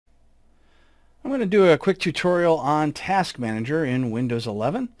I'm going to do a quick tutorial on Task Manager in Windows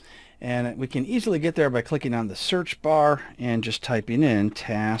 11, and we can easily get there by clicking on the search bar and just typing in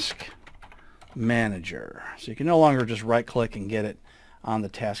Task Manager. So you can no longer just right click and get it on the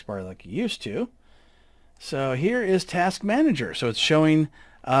taskbar like you used to. So here is Task Manager. So it's showing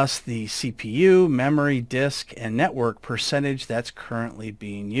us the CPU, memory, disk, and network percentage that's currently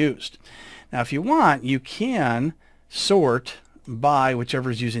being used. Now if you want, you can sort by whichever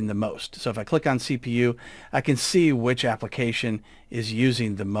is using the most. So if I click on CPU, I can see which application is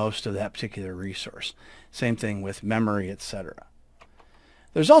using the most of that particular resource. Same thing with memory, etc.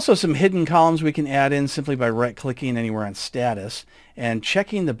 There's also some hidden columns we can add in simply by right-clicking anywhere on status and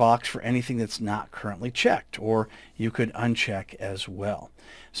checking the box for anything that's not currently checked, or you could uncheck as well.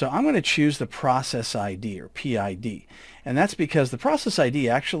 So I'm going to choose the process ID or PID, and that's because the process ID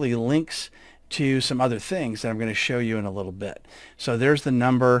actually links to some other things that I'm going to show you in a little bit. So there's the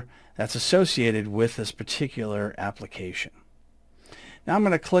number that's associated with this particular application. Now I'm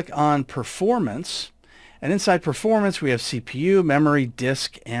going to click on Performance, and inside Performance we have CPU, memory,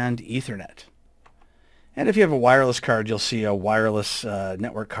 disk, and Ethernet. And if you have a wireless card, you'll see a wireless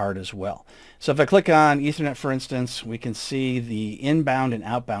network card as well. So if I click on Ethernet, for instance, we can see the inbound and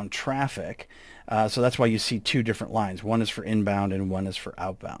outbound traffic. So that's why you see two different lines. One is for inbound and one is for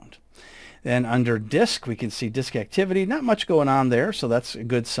outbound. Then under disk, we can see disk activity. Not much going on there, so that's a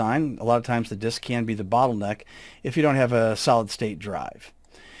good sign. A lot of times the disk can be the bottleneck if you don't have a solid state drive.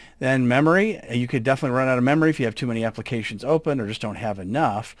 Then memory, you could definitely run out of memory if you have too many applications open or just don't have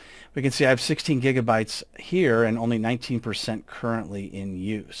enough. We can see I have 16 gigabytes here and only 19% currently in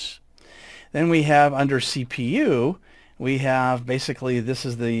use. Then we have under CPU, we have basically this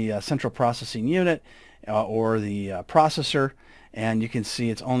is the central processing unit or the processor, and you can see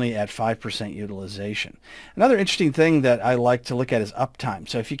it's only at 5% utilization. Another interesting thing that I like to look at is uptime.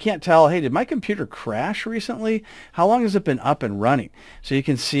 So if you can't tell, hey, did my computer crash recently? How long has it been up and running? So you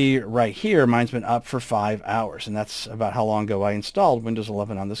can see right here, mine's been up for 5 hours, and that's about how long ago I installed Windows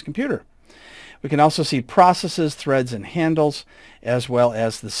 11 on this computer. We can also see processes, threads, and handles, as well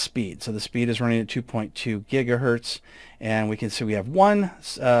as the speed. So the speed is running at 2.2 gigahertz, and we can see we have one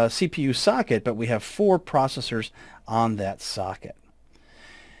CPU socket, but we have 4 processors on that socket.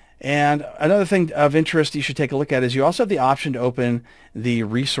 And another thing of interest you should take a look at is you also have the option to open the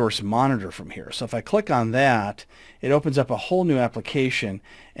resource monitor from here. So if I click on that, it opens up a whole new application,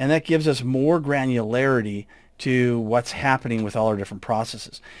 and that gives us more granularity to what's happening with all our different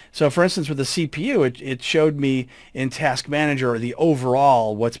processes. So for instance, with the CPU, it showed me in Task Manager the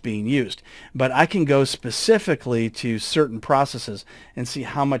overall what's being used. But I can go specifically to certain processes and see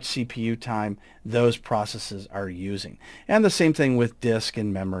how much CPU time those processes are using. And the same thing with disk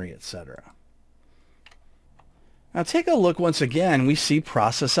and memory, etc. Now take a look once again, we see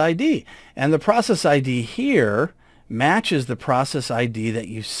process ID. And the process ID here matches the process ID that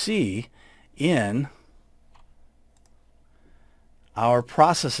you see in our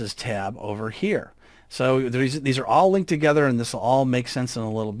processes tab over here. So these are all linked together, and this will all make sense in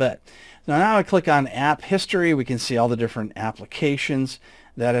a little bit. Now I click on app history, we can see all the different applications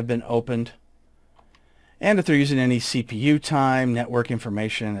that have been opened, and if they're using any CPU time, network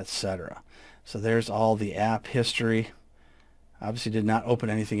information, etc. So there's all the app history. Obviously did not open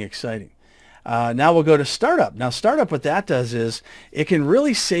anything exciting. Now we'll go to startup. Now startup, what that does is it can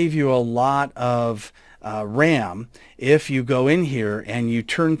really save you a lot of RAM if you go in here and you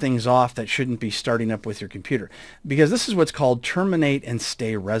turn things off that shouldn't be starting up with your computer, because this is what's called terminate and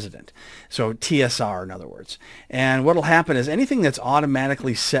stay resident. So TSR, in other words. And what will happen is anything that's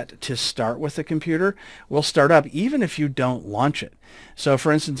automatically set to start with the computer will start up even if you don't launch it. So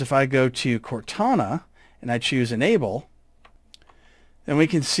for instance, if I go to Cortana and I choose enable, then we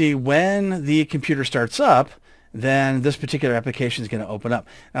can see when the computer starts up, then this particular application is going to open up.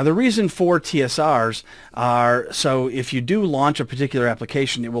 Now the reason for TSRs are so if you do launch a particular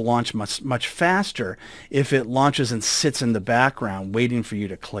application, it will launch much faster if it launches and sits in the background waiting for you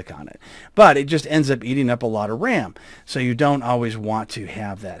to click on it. But it just ends up eating up a lot of RAM, so you don't always want to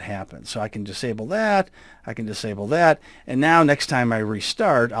have that happen. So I can disable that, I can disable that, and now next time I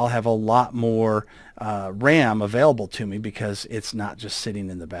restart, I'll have a lot more RAM available to me because it's not just sitting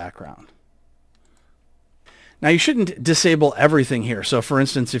in the background. Now you shouldn't disable everything here. So for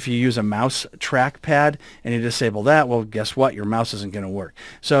instance, if you use a mouse trackpad and you disable that, well, guess what? Your mouse isn't going to work.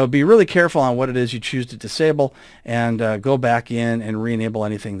 So be really careful on what it is you choose to disable, and go back in and re-enable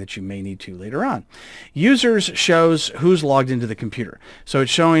anything that you may need to later on. Users shows who's logged into the computer. So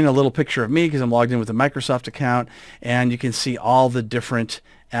it's showing a little picture of me because I'm logged in with a Microsoft account, and you can see all the different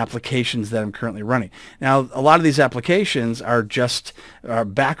applications that I'm currently running. Now, a lot of these applications are just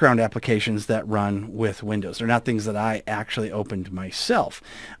background applications that run with Windows. They're not things that I actually opened myself,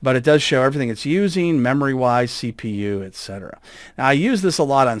 but it does show everything it's using, memory-wise, CPU, etc. Now, I use this a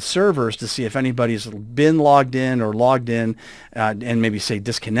lot on servers to see if anybody's been logged in or logged in and maybe say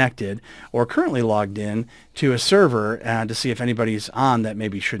disconnected, or currently logged in to a server to see if anybody's on that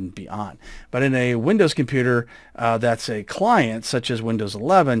maybe shouldn't be on. But in a Windows computer that's a client, such as Windows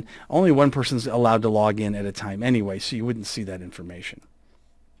 11, only one person's allowed to log in at a time anyway, so you wouldn't see that information.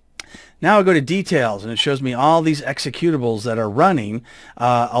 Now I go to details, and it shows me all these executables that are running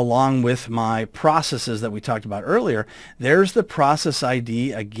along with my processes that we talked about earlier. There's the process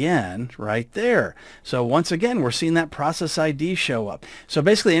ID again right there. So once again, we're seeing that process ID show up. So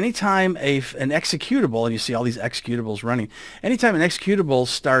basically, anytime an executable, and you see all these executables running, anytime an executable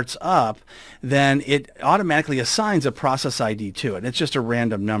starts up, then it automatically assigns a process ID to it. It's just a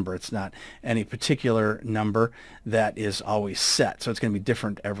random number. It's not any particular number that is always set. So it's going to be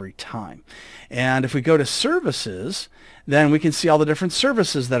different every time. And if we go to services, then we can see all the different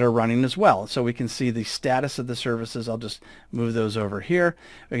services that are running as well. So we can see the status of the services. I'll just move those over here.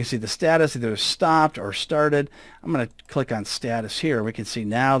 We can see the status, either stopped or started. I'm going to click on status here. We can see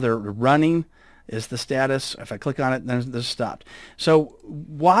now they're running is the status. If I click on it, then they're stopped. So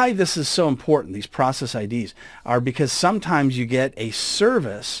why this is so important, these process IDs, are because sometimes you get a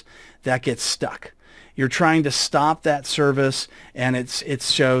service that gets stuck. You're trying to stop that service, and it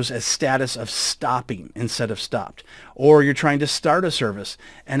shows a status of stopping instead of stopped. Or you're trying to start a service,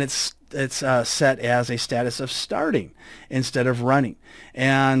 and it's set as a status of starting instead of running.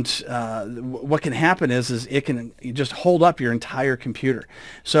 And what can happen is it can just hold up your entire computer.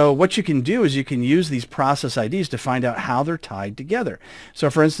 So what you can do is you can use these process IDs to find out how they're tied together. So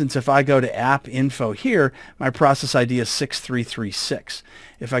for instance, if I go to app info here, my process ID is 6336.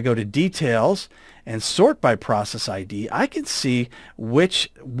 If I go to details and sort by process ID, I can see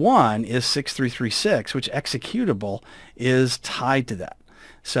which one is 6336, which executable is tied to that.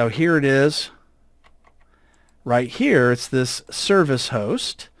 So here it is. Right here, it's this service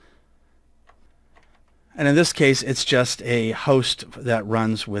host. And in this case, it's just a host that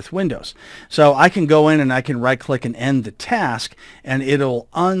runs with Windows. So I can go in and I can right-click and end the task, and it'll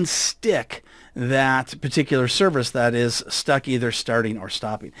unstick that particular service that is stuck either starting or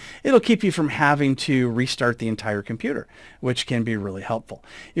stopping. It'll keep you from having to restart the entire computer, which can be really helpful.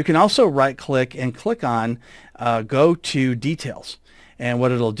 You can also right-click and click on Go to Details. And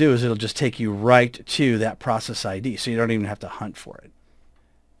what it'll do is it'll just take you right to that process ID, so you don't even have to hunt for it.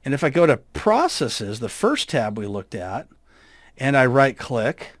 And if I go to Processes, the first tab we looked at, and I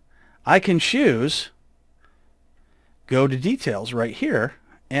right-click, I can choose Go to Details right here.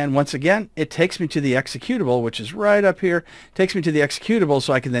 And once again, it takes me to the executable, which is right up here. It takes me to the executable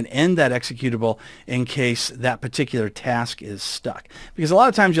so I can then end that executable in case that particular task is stuck. Because a lot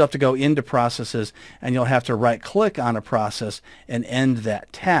of times you'll have to go into processes and you'll have to right-click on a process and end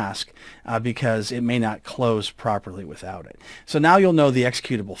that task because it may not close properly without it. So now you'll know the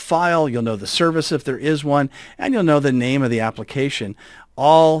executable file, you'll know the service if there is one, and you'll know the name of the application,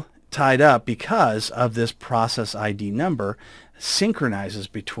 all tied up because of this process ID number synchronizes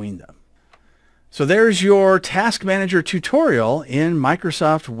between them. So there's your Task Manager tutorial in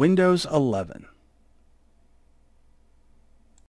Microsoft Windows 11.